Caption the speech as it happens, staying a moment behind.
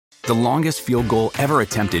The longest field goal ever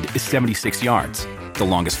attempted is 76 yards. The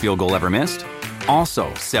longest field goal ever missed?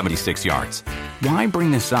 Also 76 yards. Why bring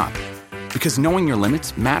this up? Because knowing your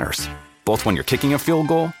limits matters, both when you're kicking a field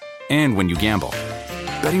goal and when you gamble.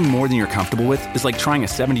 Betting more than you're comfortable with is like trying a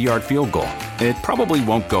 70-yard field goal. It probably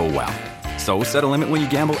won't go well. So set a limit when you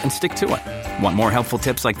gamble and stick to it. Want more helpful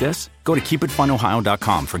tips like this? Go to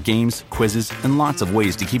keepitfunohio.com for games, quizzes, and lots of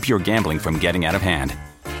ways to keep your gambling from getting out of hand.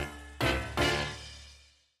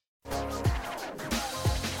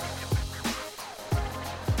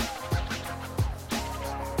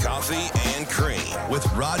 Coffee and Cream with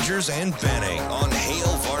Rogers and Benning on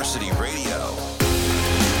Hail Varsity Radio.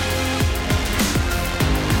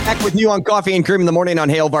 Back with you on Coffee and Cream in the morning on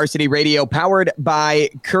Hail Varsity Radio, powered by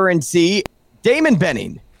Currency. Damon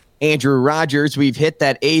Benning, Andrew Rogers. We've hit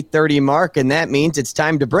that 8:30 mark, and that means it's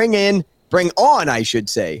time to bring on, Robin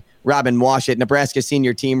Washut, Nebraska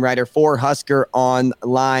senior team writer for Husker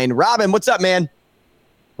Online. Robin, what's up, man?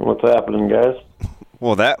 What's happening, guys?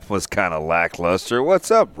 Well, that was kind of lackluster. What's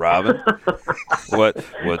up, Robin?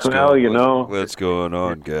 What's going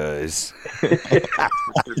on, guys?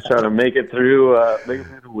 Just trying to make it through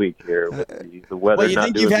the week here with the weather. Well, you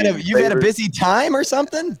think you've had a busy time or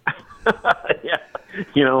something? Yeah,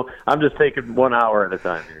 I'm just taking 1 hour at a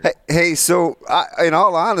time here. Hey, so in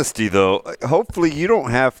all honesty, though, hopefully you don't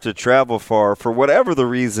have to travel far for whatever the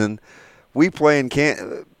reason. We play in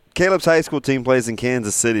Caleb's high school team plays in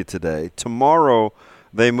Kansas City today. Tomorrow,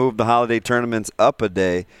 they move the holiday tournaments up a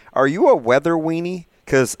day. Are you a weather weenie?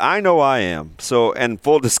 Because I know I am. So, and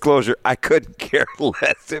full disclosure, I couldn't care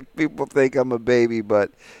less if people think I'm a baby.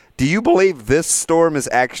 But do you believe this storm is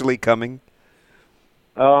actually coming?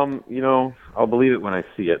 I'll believe it when I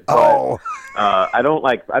see it. But, I don't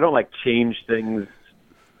like change things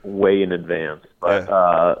way in advance.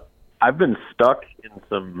 But I've been stuck in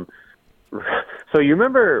some. So you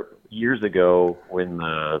remember years ago when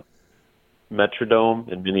the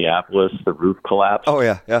Metrodome in Minneapolis, the roof collapsed? Oh,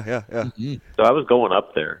 yeah. Mm-hmm. So I was going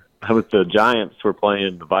up there. The Giants were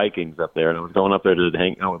playing the Vikings up there, and I was going up there to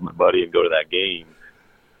hang out with my buddy and go to that game.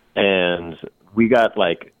 And we got,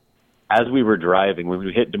 as we were driving, when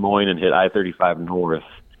we hit Des Moines and hit I-35 North,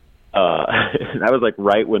 that was,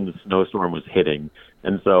 right when the snowstorm was hitting.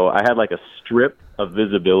 And so I had, a strip of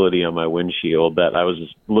visibility on my windshield that I was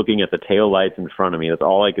just looking at the taillights in front of me. That's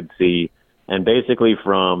all I could see. And basically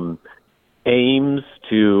from Ames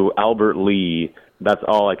to Albert Lee, that's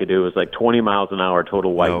all I could do. It was 20 miles an hour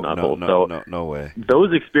total white knuckle. No way.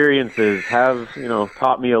 Those experiences have,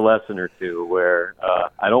 taught me a lesson or two where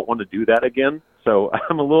I don't want to do that again. So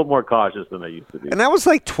I'm a little more cautious than I used to be. And that was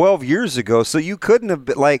 12 years ago, so you couldn't have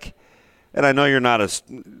been and I know you're not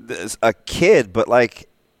a kid, but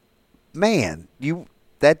man,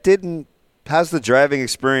 how's the driving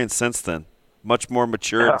experience since then? Much more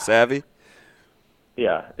mature and savvy?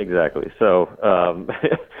 Yeah, exactly. So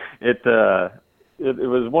it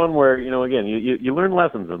was one where, again, you learn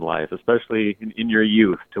lessons in life, especially in your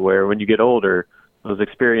youth, to where when you get older, those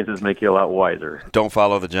experiences make you a lot wiser. Don't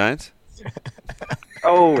follow the Giants?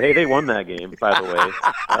 Oh, hey, they won that game, by the way.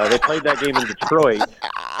 They played that game in Detroit,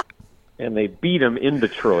 and they beat them in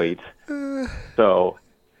Detroit. So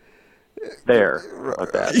there.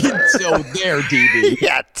 So there, DB.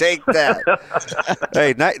 Yeah, take that.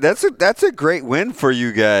 Hey, that's a great win for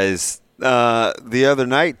you guys the other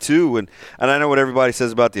night too. And I know what everybody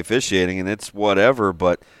says about the officiating, and it's whatever.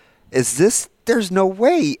 But there's no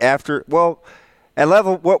way after. Well, at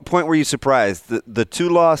what point were you surprised? The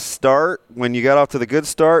 2-loss start when you got off to the good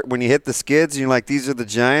start, when you hit the skids, and you're like, these are the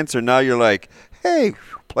Giants, or now you're like, hey,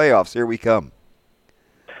 playoffs, here we come.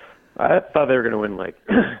 I thought they were going to win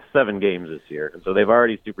 7 games this year, and so they've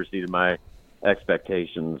already superseded my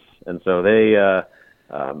expectations. And so they,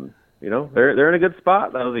 they're in a good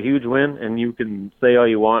spot. That was a huge win, and you can say all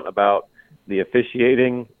you want about the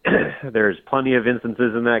officiating. There's plenty of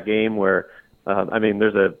instances in that game where,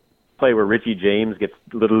 there's a play where Richie James gets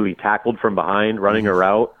literally tackled from behind running a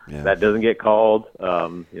route. Yeah. That doesn't get called.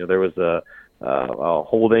 There was a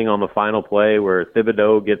holding on the final play where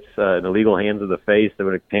Thibodeau gets an illegal hand to the face, and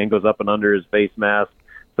when a hand goes up and under his face mask.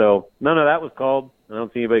 So none of that was called. I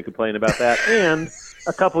don't see anybody complain about that. And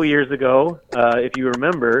a couple years ago, if you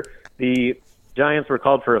remember, the Giants were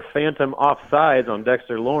called for a phantom offsides on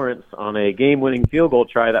Dexter Lawrence on a game-winning field goal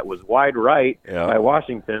try that was wide right by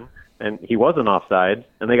Washington, and he wasn't offside,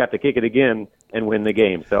 and they got to kick it again and win the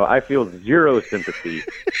game. So I feel zero sympathy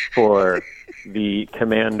for the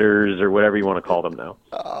Commanders or whatever you want to call them now.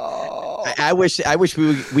 Oh. I wish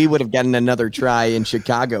we would have gotten another try in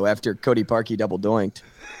Chicago after Cody Parkey double doinked.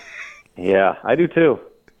 Yeah, I do too.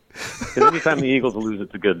 Because anytime the Eagles lose,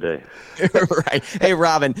 it's a good day. Right. Hey,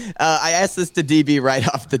 Robin, I asked this to DB right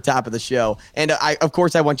off the top of the show. And of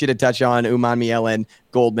course, I want you to touch on Uman Mielen,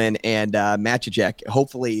 Goldman, and Machacek.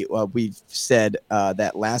 Hopefully, we've said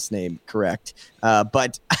that last name correct.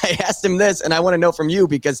 But I asked him this, and I want to know from you,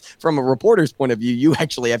 because from a reporter's point of view, you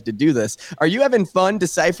actually have to do this. Are you having fun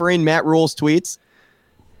deciphering Matt Rule's tweets?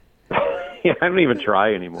 Yeah, I don't even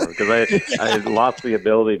try anymore because I lost the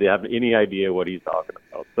ability to have any idea what he's talking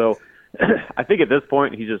about. So I think at this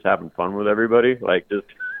point he's just having fun with everybody, like just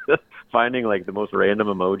finding like the most random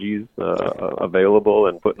emojis available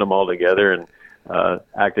and putting them all together and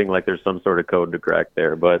acting like there's some sort of code to crack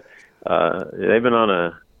there. But they've been on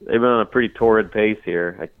a pretty torrid pace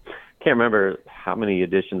here. I can't remember how many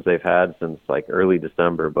editions they've had since like early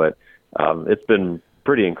December, but it's been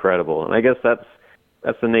pretty incredible. And I guess that's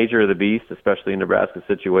the nature of the beast, especially in Nebraska's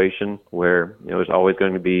situation, where there's always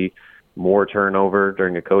going to be more turnover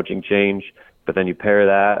during a coaching change. But then you pair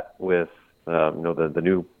that with the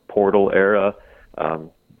new portal era.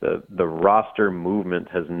 The roster movement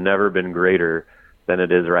has never been greater than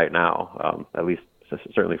it is right now, at least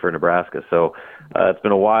certainly for Nebraska. So it's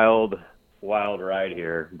been a wild ride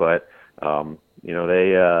here. But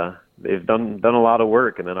they've done a lot of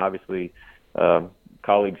work, and then obviously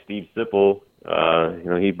colleague Steve Sipple.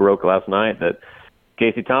 He broke last night that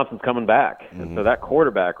Casey Thompson's coming back. Mm-hmm. And so that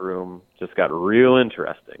quarterback room just got real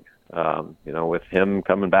interesting. With him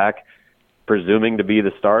coming back, presuming to be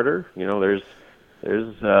the starter, there's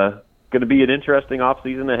going to be an interesting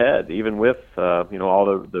offseason ahead, even with,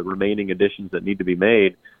 all the remaining additions that need to be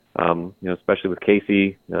made, especially with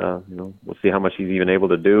Casey. We'll see how much he's even able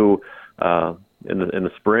to do in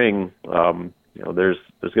the spring. There's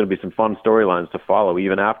going to be some fun storylines to follow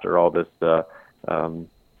even after all this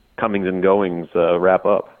comings and goings wrap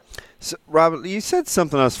up. So, Robin, you said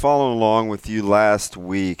something I was following along with you last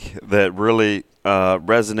week that really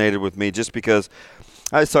resonated with me, just because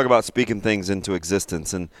I always talk about speaking things into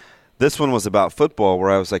existence, and this one was about football, where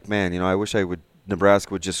I was like, man, I wish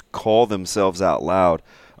Nebraska would just call themselves out loud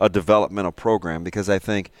a developmental program, because I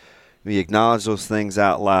think we acknowledge those things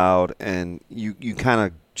out loud, and you kind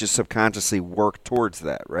of just subconsciously work towards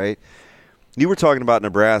that, right? You were talking about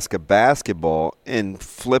Nebraska basketball and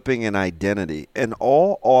flipping an identity. And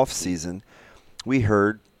all offseason, we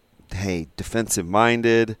heard, hey,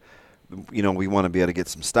 defensive-minded, we want to be able to get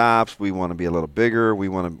some stops. We want to be a little bigger. We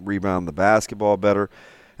want to rebound the basketball better.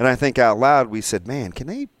 And I think out loud we said, man, can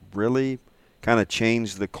they really kind of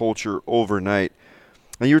change the culture overnight?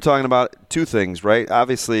 And you were talking about two things, right?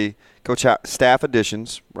 Obviously, coach staff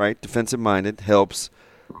additions, right? Defensive-minded helps.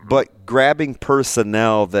 But grabbing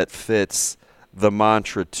personnel that fits the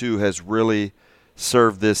mantra, too, has really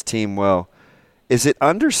served this team well. Is it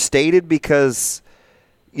understated because,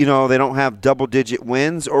 they don't have double-digit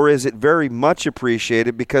wins, or is it very much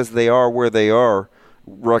appreciated because they are where they are,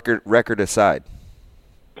 record aside?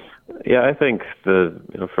 Yeah, I think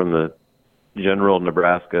from the general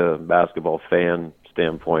Nebraska basketball fan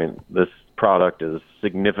standpoint, this product is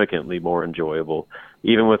significantly more enjoyable,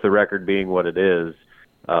 even with the record being what it is.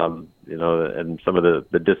 And some of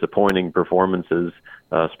the disappointing performances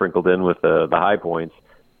sprinkled in with the high points.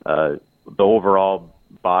 The overall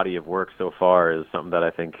body of work so far is something that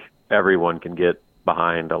I think everyone can get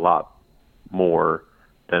behind a lot more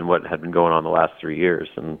than what had been going on the last 3 years.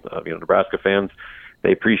 And Nebraska fans,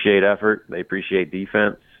 they appreciate effort, they appreciate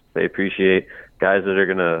defense, they appreciate guys that are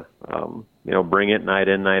going to bring it night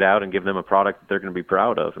in, night out, and give them a product that they're going to be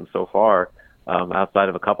proud of. And so far, outside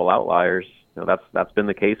of a couple outliers, that's been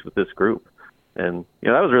the case with this group. And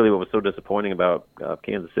that was really what was so disappointing about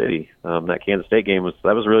Kansas City. That Kansas State game was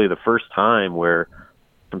really the first time where,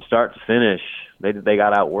 from start to finish, they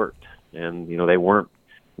got outworked, and they weren't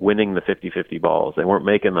winning the 50-50 balls. They weren't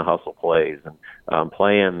making the hustle plays and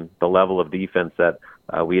playing the level of defense that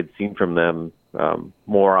we had seen from them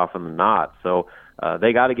more often than not. So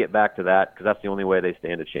they got to get back to that, because that's the only way they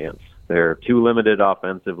stand a chance. They're too limited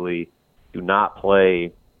offensively, do not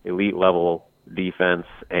play elite level defense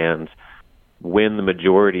and win the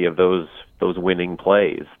majority of those winning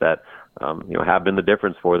plays that have been the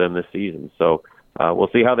difference for them this season. So we'll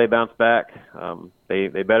see how they bounce back. They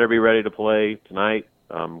better be ready to play tonight.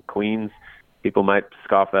 Queens, people might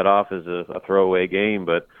scoff that off as a throwaway game,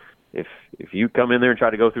 but if you come in there and try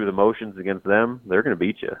to go through the motions against them, they're going to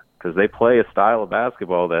beat you, because they play a style of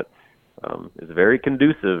basketball that is very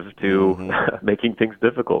conducive to making things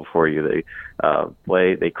difficult for you.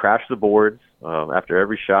 They crash the boards after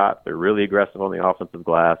every shot. They're really aggressive on the offensive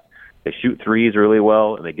glass. They shoot threes really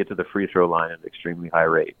well, and they get to the free throw line at an extremely high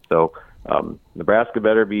rate. So Nebraska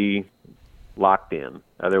better be locked in.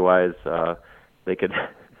 Otherwise, they could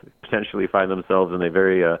potentially find themselves in a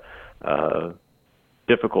very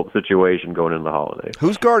difficult situation going into the holidays.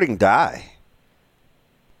 Who's guarding Dye?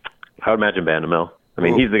 I would imagine Bandamel. I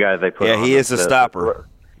mean, he's the guy they put on. Yeah, he is a stopper.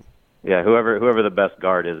 Whoever the best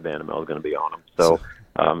guard is, Bandamel is going to be on him. So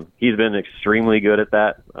he's been extremely good at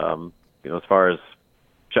that, as far as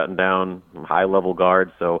shutting down high-level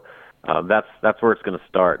guards. So that's where it's going to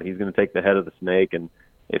start. He's going to take the head of the snake, and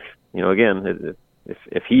if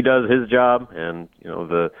he does his job, and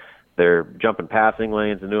they're jumping passing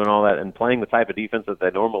lanes and doing all that, and playing the type of defense that they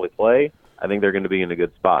normally play, I think they're going to be in a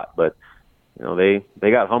good spot. But they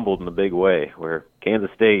got humbled in a big way, where Kansas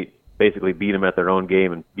State basically beat them at their own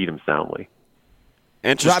game and beat them soundly.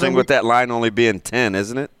 Interesting, Robin, with that line only being 10,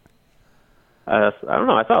 isn't it? I don't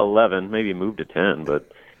know. I saw 11, maybe moved to 10,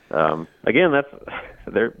 but again,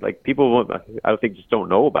 they're like people. I think just don't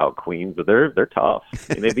know about Queens, but they're tough.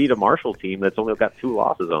 I mean, they beat a Marshall team that's only got 2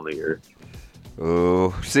 losses on the year.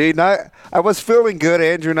 Oh, see, I was feeling good.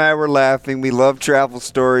 Andrew and I were laughing. We love travel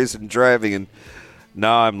stories and driving, and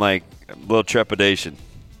now I'm like a little trepidation.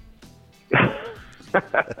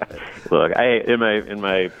 Look, in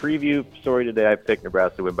my preview story today, I picked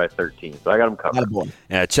Nebraska to win by 13, so I got them covered.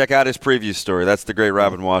 Yeah, check out his preview story. That's the great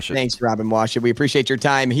Robin Washut. Thanks, Robin Washut. We appreciate your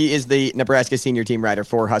time. He is the Nebraska senior team writer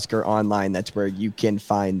for Husker Online. That's where you can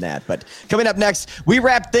find that. But coming up next, we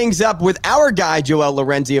wrap things up with our guy, Joel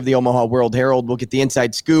Lorenzi of the Omaha World Herald. We'll get the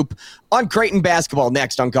inside scoop on Creighton basketball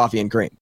next on Coffee and Cream.